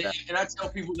 And I tell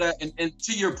people that, and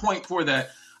to your point for that,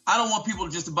 I don't want people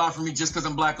just to buy from me just because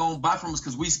I'm black owned. Buy from us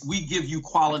because we give you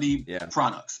quality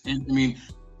products. And I mean,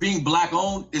 being black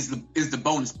owned is the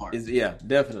bonus part. Yeah,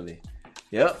 definitely.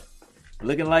 Yep.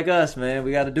 Looking like us, man.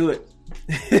 We got to do it.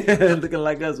 Looking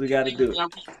like us, we got to do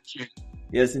it.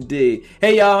 Yes, indeed.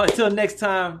 Hey, y'all. Until next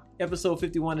time, episode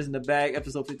 51 is in the bag.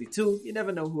 Episode 52, you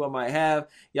never know who I might have.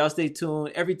 Y'all stay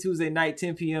tuned. Every Tuesday night,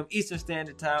 10 p.m. Eastern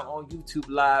Standard Time on YouTube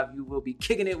Live. You will be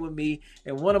kicking it with me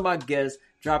and one of my guests,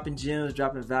 dropping gems,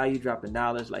 dropping value, dropping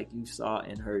knowledge like you saw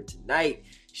and heard tonight.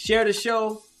 Share the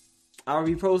show. I'll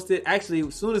repost it. Actually,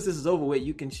 as soon as this is over with,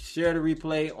 you can share the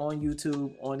replay on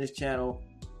YouTube, on this channel,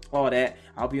 all that.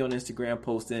 I'll be on Instagram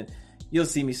posting. You'll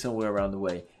see me somewhere around the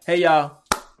way. Hey, y'all.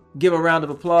 Give a round of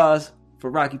applause for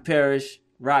Rocky Parrish,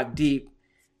 Rock Deep,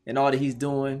 and all that he's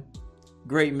doing.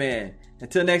 Great man.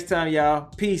 Until next time, y'all.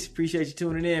 Peace. Appreciate you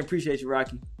tuning in. Appreciate you,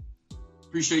 Rocky.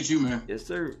 Appreciate you, man. Yes,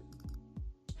 sir.